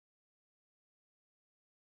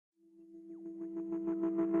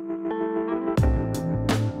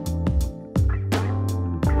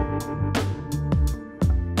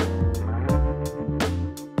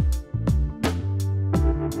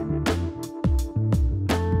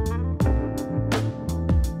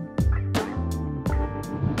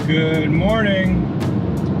Good morning.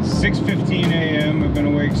 6:15 a.m. I've been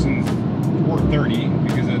awake since 4:30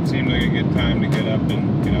 because that seemed like a good time to get up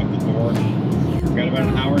and get out the door. Got about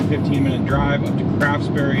an hour and 15-minute drive up to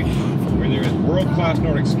Craftsbury, where there is world-class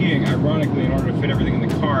Nordic skiing. Ironically, in order to fit everything in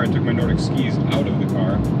the car, I took my Nordic skis out of the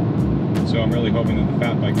car. So I'm really hoping that the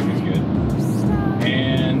fat biking is good.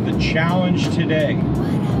 And the challenge today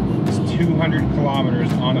is 200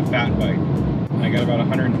 kilometers on a fat bike. I got about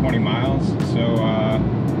 120 miles, so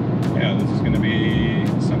yeah, this is going to be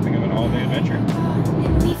something of an all-day adventure.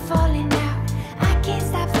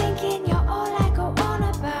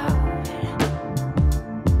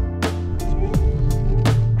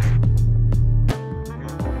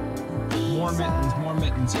 More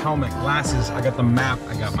mittens, helmet, glasses. I got the map,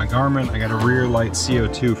 I got my Garmin, I got a rear light,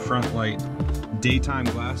 CO2, front light, daytime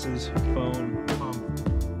glasses, phone, pump.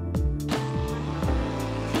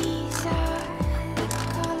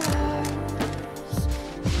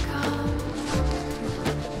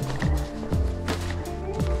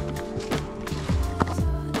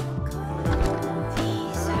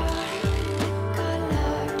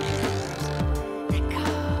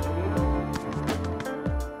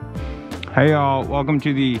 Hey y'all, welcome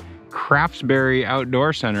to the Craftsbury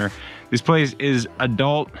Outdoor Center. This place is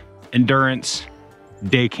adult endurance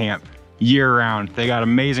day camp year round. They got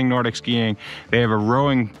amazing Nordic skiing. They have a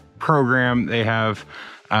rowing program. They have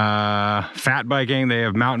fat biking. They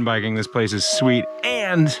have mountain biking. This place is sweet.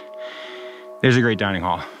 And there's a great dining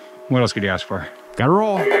hall. What else could you ask for? Gotta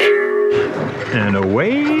roll. And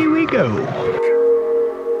away we go.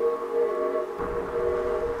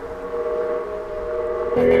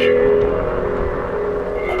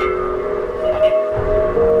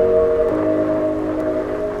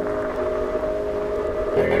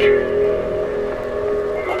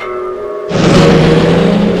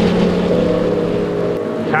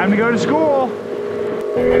 Time to go to school.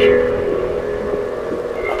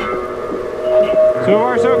 So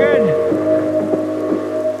far, so good.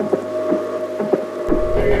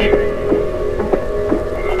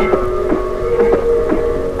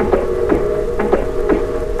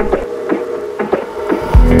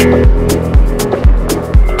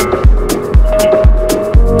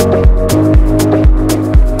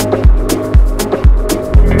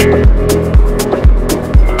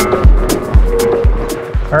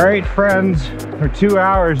 All right, friends, we're 2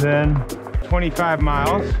 hours in, 25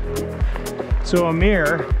 miles. So a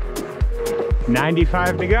mere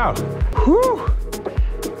 95 to go. Whew,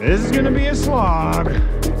 this is gonna be a slog.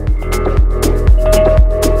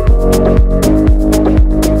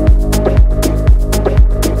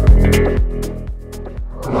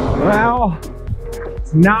 Well,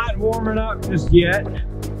 it's not warming up just yet,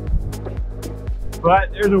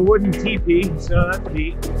 but there's a wooden teepee, so that's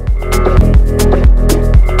neat.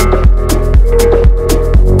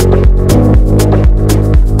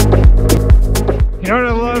 You know what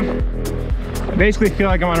I love? I basically feel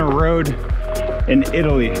like I'm on a road in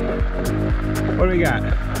Italy. What do we got?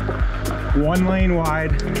 1 lane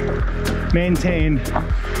wide, maintained,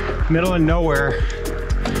 middle of nowhere,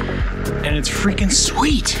 and it's freaking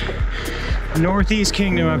sweet. Northeast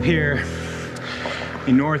Kingdom up here,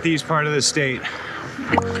 the northeast part of the state.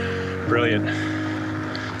 Brilliant.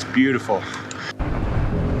 It's beautiful.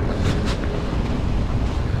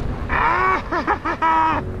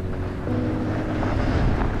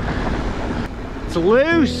 It's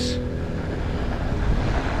loose.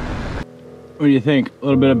 What do you think? A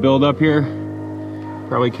little bit of build up here.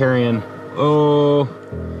 Probably carrying, oh,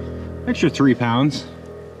 extra 3 pounds.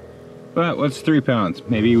 But what's 3 pounds?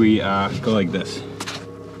 Maybe we go like this.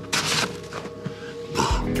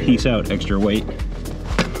 Peace out, extra weight.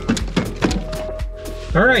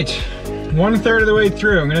 All right, 1/3 of the way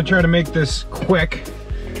through. I'm gonna try to make this quick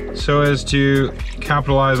so as to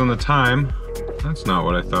capitalize on the time. That's not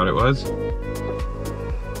what I thought it was.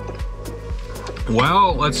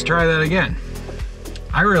 Well, let's try that again.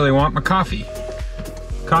 I really want my coffee.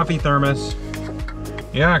 Coffee thermos.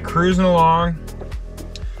 Yeah, cruising along.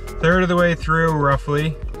 1/3 of the way through,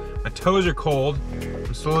 roughly. My toes are cold.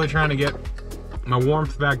 I'm slowly trying to get my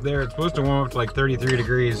warmth back there. It's supposed to warm up to like 33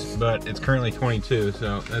 degrees, but it's currently 22,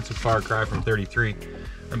 so that's a far cry from 33.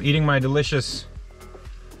 I'm eating my delicious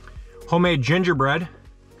homemade gingerbread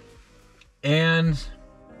and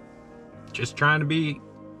just trying to be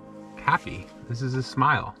happy. This is a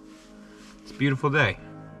smile. It's a beautiful day.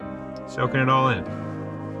 Soaking it all in.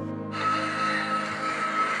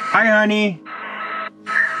 Hi, honey.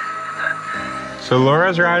 So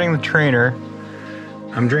Laura's riding the trainer.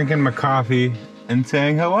 I'm drinking my coffee and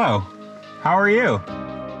saying hello. How are you?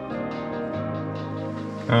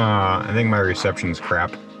 I think my reception's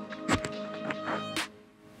crap.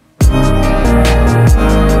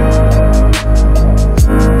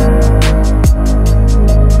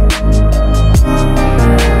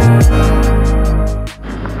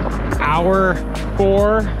 hour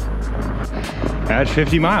 4 at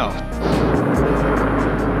 50 miles.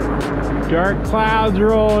 Dark clouds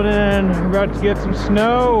rolling in. We're about to get some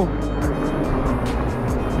snow.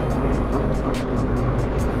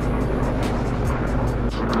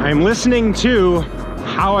 I'm listening to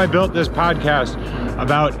how I built this podcast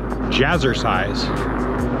about jazzercise,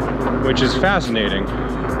 which is fascinating.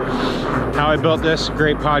 How I built this,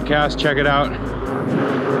 great podcast, check it out.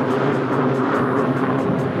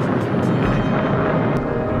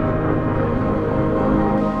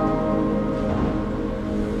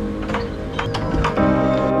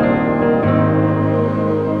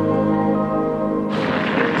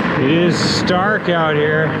 It is stark out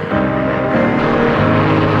here.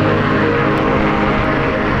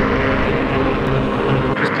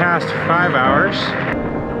 Just past 5 hours.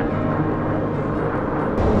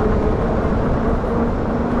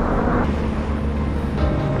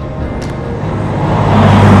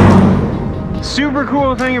 Super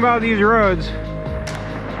cool thing about these roads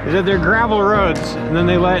is that they're gravel roads, and then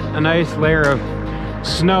they let a nice layer of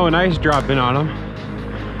snow and ice drop in on them,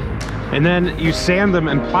 and then you sand them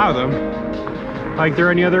and plow them like they're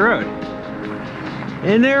any other road,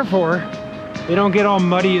 and therefore they don't get all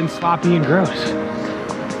muddy and sloppy and gross.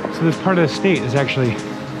 So this part of the state is actually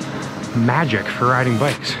magic for riding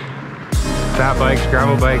bikes. Fat bikes,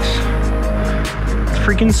 gravel bikes, it's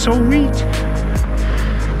freaking sweet.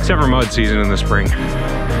 Except for mud season in the spring,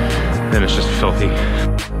 then it's just filthy.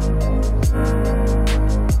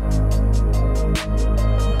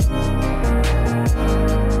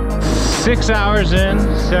 Six hours in,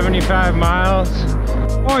 75 miles.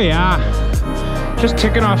 Oh yeah, just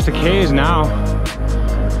ticking off the K's now.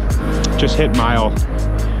 Just hit mile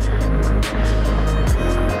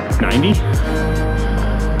 90,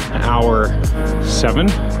 hour 7.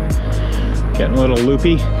 Getting a little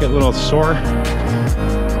loopy, get a little sore.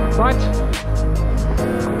 But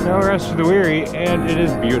no rest for the weary, and it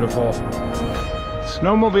is beautiful.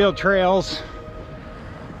 Snowmobile trails,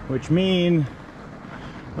 which mean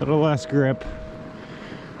a little less grip,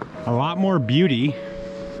 a lot more beauty,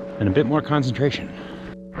 and a bit more concentration.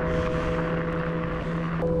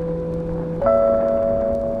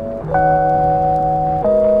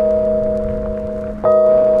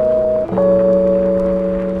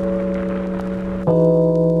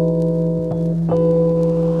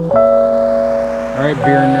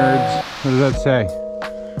 Beer nerds, what does that say?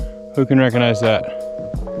 Who can recognize that?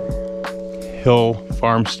 Hill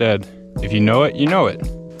Farmstead. If you know it, you know it.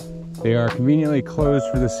 They are conveniently closed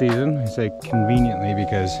for the season. I say conveniently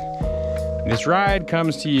because this ride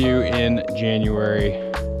comes to you in January,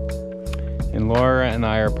 and Laura and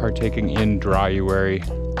I are partaking in Dryuary.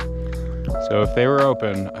 So if they were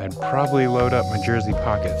open, I'd probably load up my jersey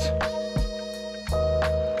pockets.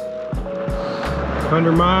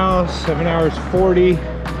 100 miles, 7 hours 40.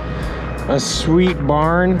 A sweet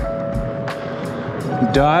barn.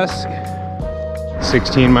 Dusk.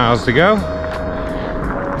 16 miles to go.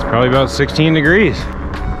 It's probably about 16 degrees.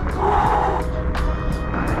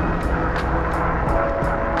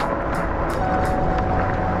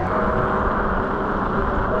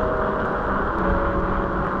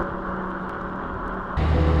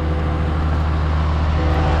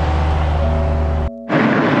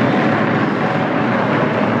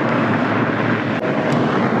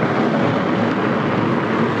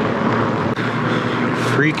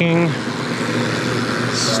 Freaking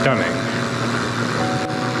stunning.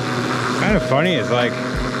 Kind of funny, it's like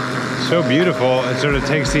so beautiful, it sort of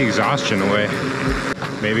takes the exhaustion away.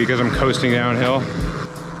 Maybe because I'm coasting downhill.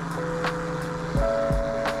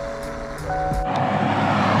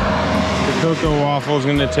 The Cocoa Waffle is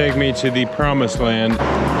going to take me to the promised land.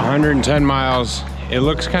 110 miles. It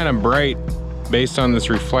looks kind of bright based on this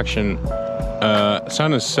reflection.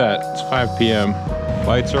 Sun is set, it's 5 p.m.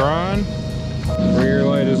 Lights are on. Rear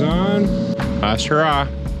light is on. Last hurrah.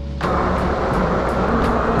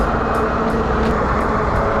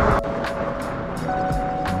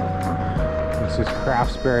 This is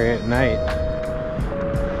Craftsbury at night.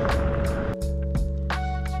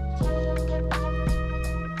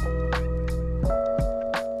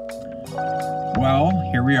 Well,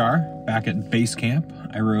 here we are, back at base camp.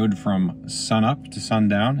 I rode from sunup to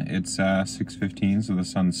sundown. It's 6:15, so the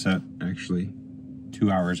sun set actually 2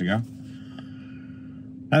 hours ago.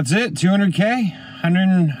 That's it, 200K,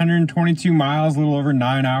 122 miles, a little over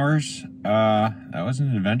 9 hours. That was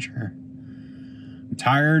an adventure. I'm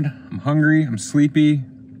tired, I'm hungry, I'm sleepy.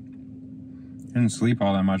 Didn't sleep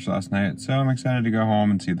all that much last night, so I'm excited to go home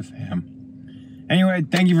and see the fam. Anyway,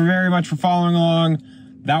 thank you very much for following along.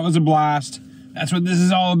 That was a blast. That's what this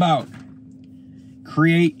is all about.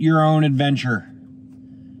 Create your own adventure.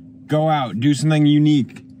 Go out, do something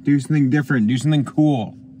unique, do something different, do something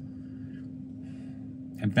cool.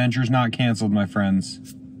 Adventure's not canceled, my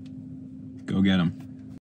friends. Go get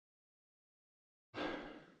them.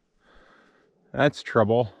 That's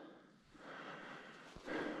trouble.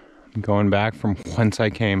 I'm going back from whence I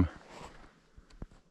came.